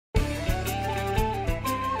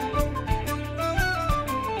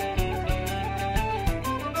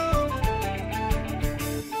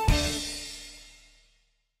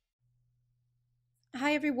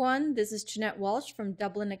everyone, this is Jannet Walsh from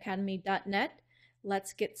DublinAcademy.net.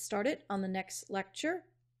 Let's get started on the next lecture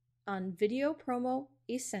on Video Promo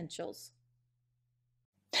Essentials.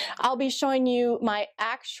 I'll be showing you my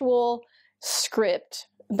actual script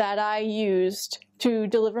that I used to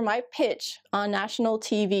deliver my pitch on national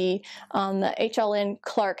TV on the HLN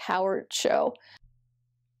Clark Howard show.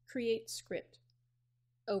 Create script.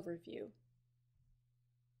 Overview.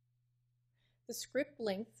 The script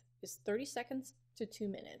length is 30 seconds to 2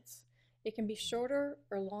 minutes. It can be shorter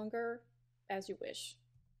or longer as you wish.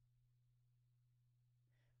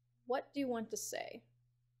 What do you want to say?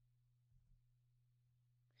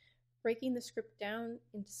 Breaking the script down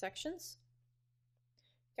into sections,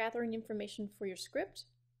 gathering information for your script,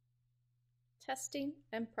 testing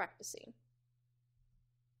and practicing.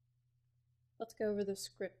 Let's go over the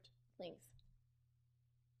script length.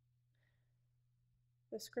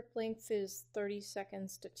 The script length is 30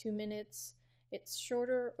 seconds to 2 minutes. It's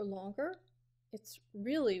shorter or longer. It's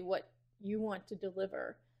really what you want to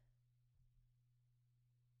deliver.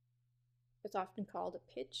 It's often called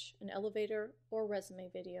a pitch, an elevator, or resume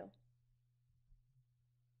video.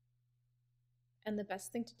 And the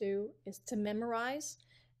best thing to do is to memorize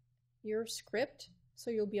your script so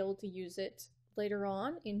you'll be able to use it later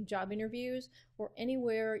on in job interviews or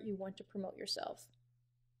anywhere you want to promote yourself.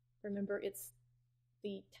 Remember, it's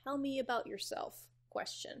the tell me about yourself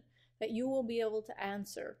question that you will be able to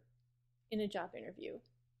answer in a job interview.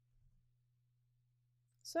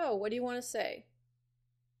 So, what do you want to say?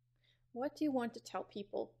 What do you want to tell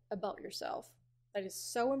people about yourself that is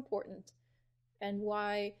so important and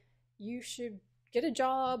why you should get a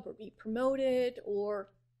job or be promoted or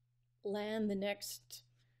land the next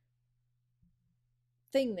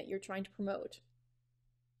thing that you're trying to promote?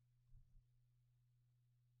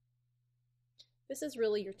 This is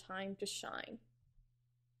really your time to shine.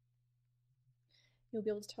 You'll be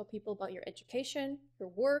able to tell people about your education, your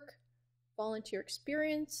work, volunteer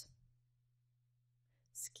experience,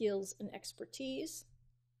 skills and expertise,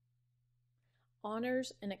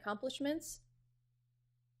 honors and accomplishments.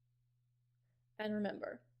 And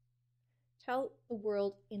remember, tell the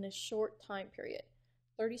world in a short time period,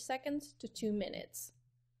 30 seconds to 2 minutes.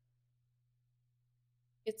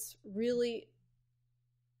 It's really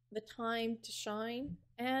the time to shine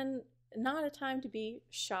and not a time to be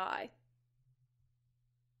shy.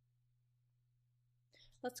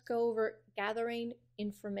 Let's go over gathering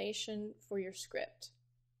information for your script.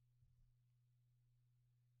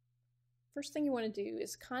 First thing you want to do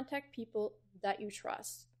is contact people that you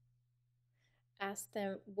trust. Ask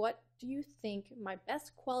them, what do you think my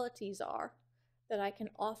best qualities are that I can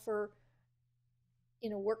offer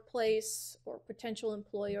in a workplace or potential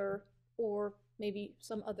employer or maybe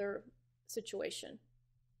some other situation?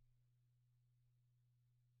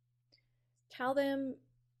 Tell them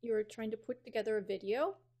you're trying to put together a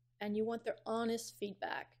video and you want their honest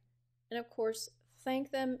feedback. And of course, thank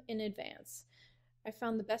them in advance. I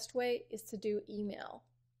found the best way is to do email.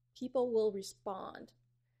 People will respond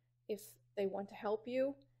if they want to help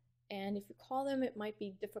you, and if you call them, it might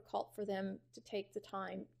be difficult for them to take the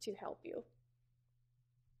time to help you.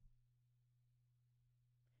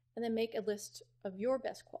 And then make a list of your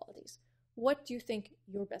best qualities. What do you think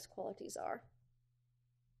your best qualities are?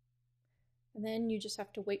 And then you just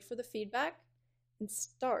have to wait for the feedback and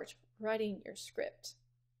start writing your script.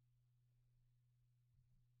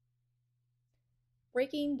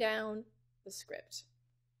 Breaking down the script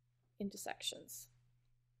into sections.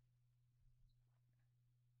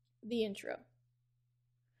 The intro.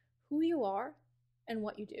 Who you are and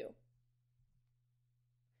what you do.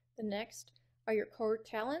 The next are your core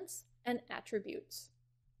talents and attributes.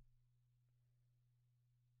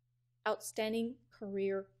 Outstanding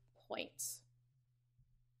career points.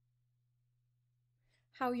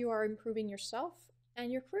 How you are improving yourself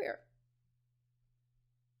and your career.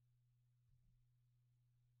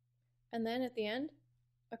 And then at the end,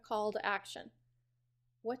 a call to action.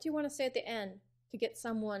 What do you want to say at the end to get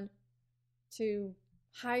someone to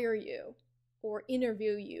hire you or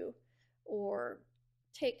interview you or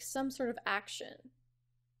take some sort of action?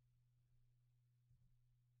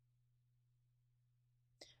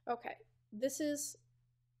 Okay, this is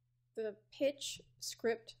the pitch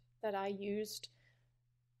script that I used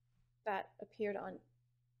that appeared on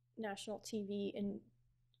national TV in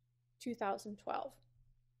 2012.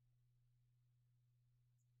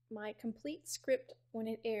 My complete script when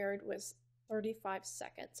it aired was 35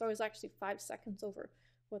 seconds. So it was actually 5 seconds over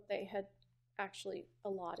what they had actually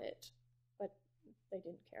allotted, but they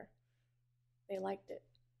didn't care. They liked it.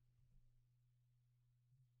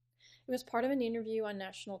 It was part of an interview on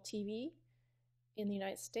national TV in the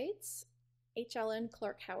United States, HLN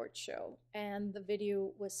Clark Howard show, and the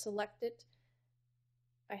video was selected.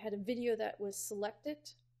 I had a video that was selected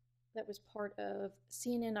that was part of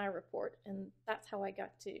CNN iReport, and that's how I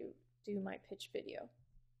got to do my pitch video.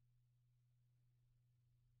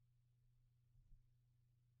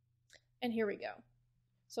 And here we go.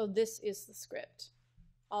 So this is the script.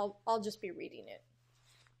 I'll just be reading it.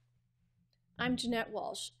 I'm Jannet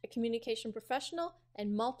Walsh, a communication professional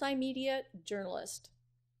and multimedia journalist.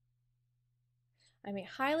 I'm a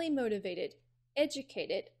highly motivated,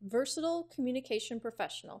 educated, versatile communication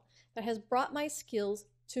professional that has brought my skills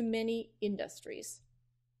to many industries.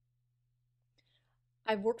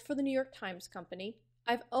 I've worked for the New York Times Company.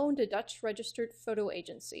 I've owned a Dutch registered photo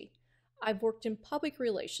agency. I've worked in public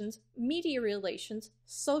relations, media relations,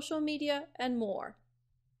 social media, and more.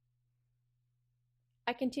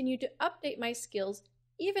 I continue to update my skills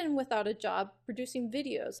even without a job producing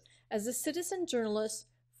videos as a citizen journalist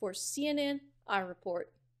for CNN iReport.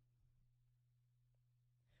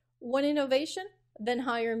 Want innovation? Then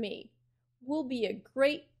hire me. We'll be a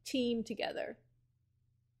great team together.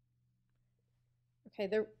 Okay,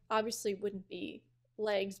 there obviously wouldn't be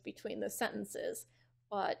legs between the sentences,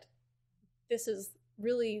 but this is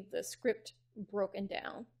really the script broken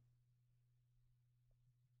down.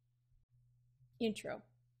 Intro.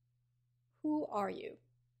 Who are you?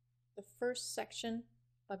 The first section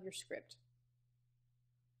of your script.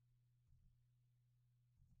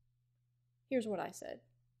 Here's what I said.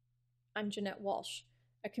 I'm Jannet Walsh,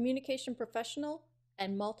 a communication professional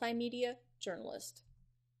and multimedia journalist.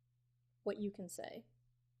 What you can say.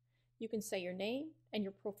 You can say your name and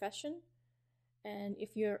your profession, and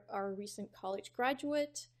if you are a recent college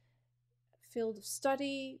graduate, field of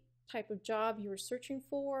study, type of job you are searching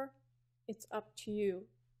for, it's up to you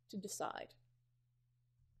to decide.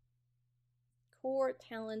 Core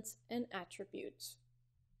talents and attributes.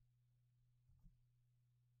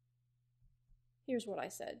 Here's what I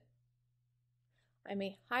said. I'm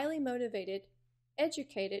a highly motivated,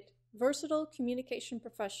 educated, versatile communication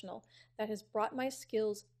professional that has brought my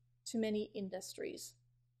skills to many industries.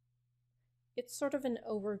 It's sort of an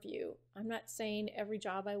overview. I'm not saying every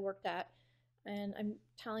job I worked at, and I'm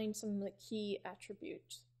telling some of the key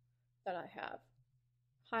attributes that I have.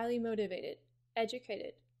 Highly motivated,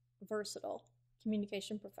 educated, versatile,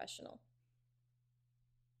 communication professional.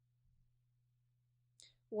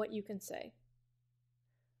 What you can say.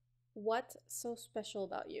 What's so special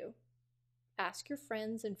about you? Ask your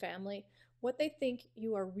friends and family what they think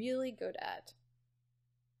you are really good at.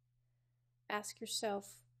 Ask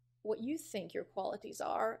yourself what you think your qualities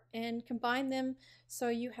are and combine them so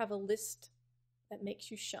you have a list that makes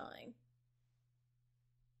you shine.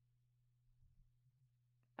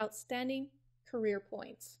 Outstanding career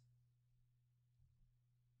points.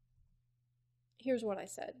 Here's what I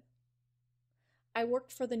said. I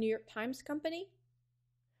worked for the New York Times Company.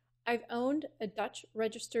 I've owned a Dutch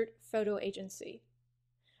registered photo agency.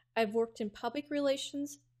 I've worked in public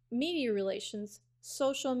relations, media relations,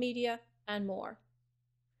 social media, and more.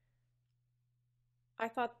 I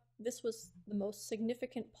thought this was the most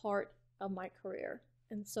significant part of my career,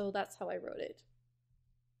 and so that's how I wrote it.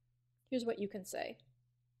 Here's what you can say.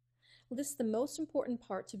 List the most important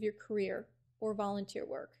parts of your career or volunteer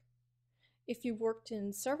work. If you've worked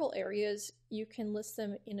in several areas, you can list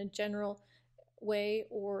them in a general way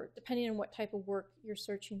or depending on what type of work you're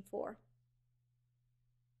searching for.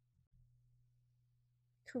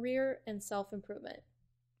 Career and self-improvement.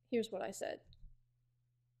 Here's what I said.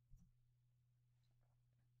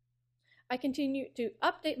 I continue to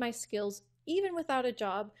update my skills even without a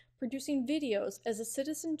job producing videos as a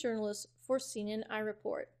citizen journalist for CNN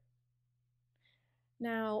iReport.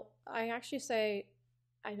 Now, I actually say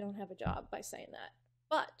I don't have a job by saying that,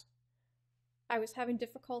 but I was having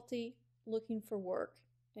difficulty looking for work,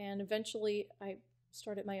 and eventually I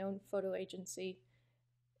started my own photo agency,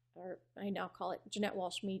 or I now call it Jannet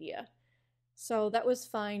Walsh Media. So that was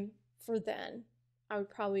fine for then. I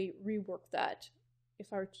would probably rework that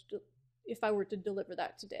if I were to deliver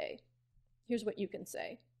that today. Here's what you can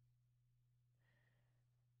say.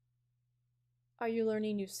 Are you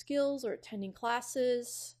learning new skills or attending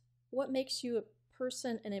classes? What makes you a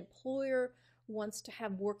person an employer wants to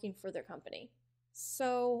have working for their company?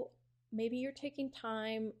 So maybe you're taking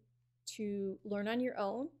time to learn on your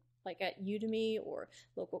own, like at Udemy or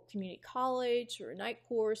local community college or a night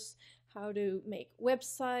course, how to make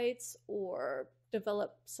websites or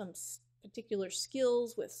develop some particular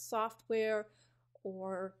skills with software,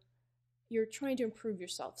 or you're trying to improve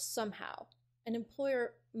yourself somehow. An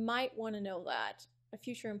employer might want to know that. A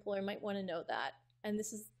future employer might want to know that. And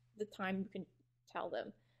this is the time you can tell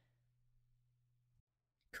them.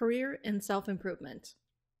 career and self-improvement.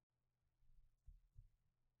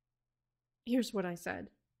 Here's what I said.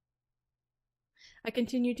 I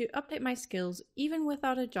continue to update my skills even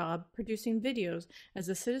without a job producing videos as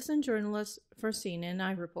a citizen journalist for CNN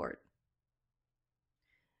iReport.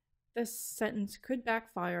 This sentence could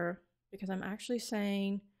backfire because I'm actually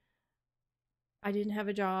saying I didn't have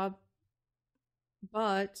a job,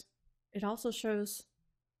 but it also shows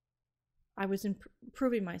I was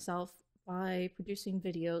improving myself by producing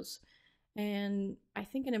videos. And I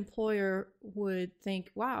think an employer would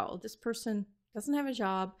think, wow, this person doesn't have a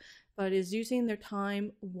job, but is using their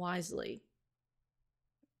time wisely.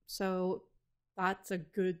 So that's a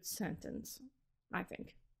good sentence, I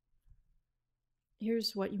think.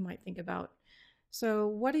 Here's what you might think about. So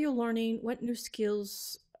what are you learning? What new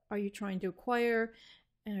skills are you trying to acquire?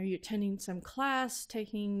 And are you attending some class,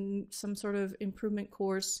 taking some sort of improvement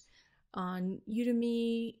course on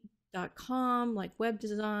Udemy.com, like web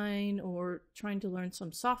design, or trying to learn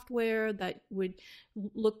some software that would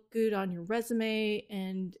look good on your resume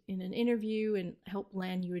and in an interview and help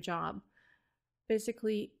land you a job?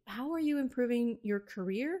 Basically, how are you improving your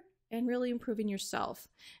career and really improving yourself?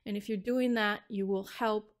 And if you're doing that, you will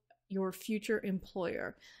help your future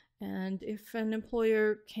employer. And if an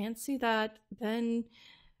employer can't see that, then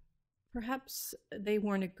perhaps they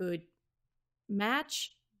weren't a good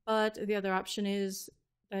match. But the other option is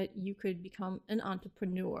that you could become an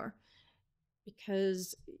entrepreneur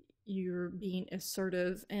because you're being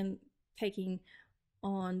assertive and taking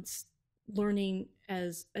on learning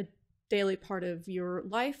as a daily part of your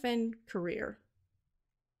life and career.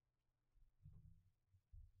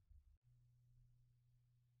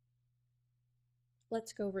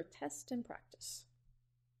 Let's go over test and practice.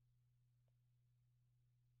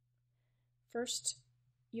 First,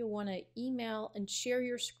 you'll want to email and share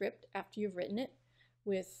your script after you've written it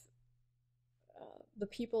with the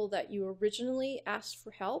people that you originally asked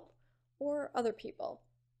for help or other people.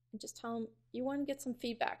 And just tell them you want to get some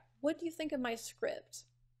feedback. What do you think of my script?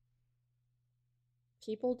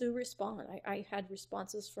 People do respond. I had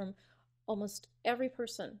responses from almost every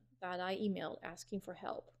person that I emailed asking for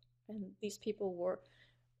help. And these people were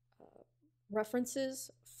references,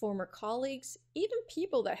 former colleagues, even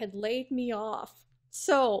people that had laid me off.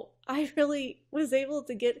 So I really was able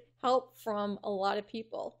to get help from a lot of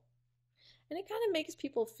people. And it kind of makes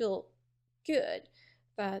people feel good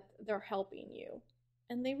that they're helping you.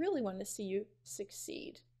 And they really want to see you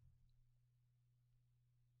succeed.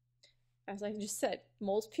 As I just said,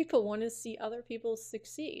 most people want to see other people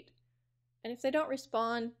succeed. And if they don't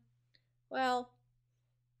respond, well,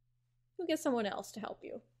 you'll get someone else to help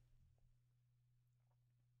you.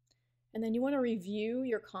 And then you want to review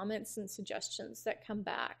your comments and suggestions that come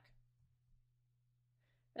back.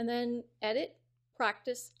 And then edit,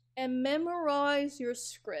 practice, and memorize your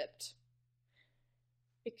script.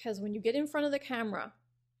 Because when you get in front of the camera,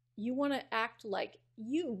 you want to act like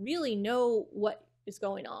you really know what is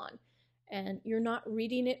going on. And you're not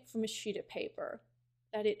reading it from a sheet of paper.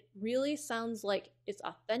 That it really sounds like it's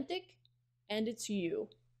authentic and it's you.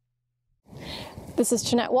 This is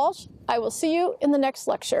Jannet Walsh. I will see you in the next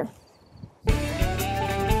lecture.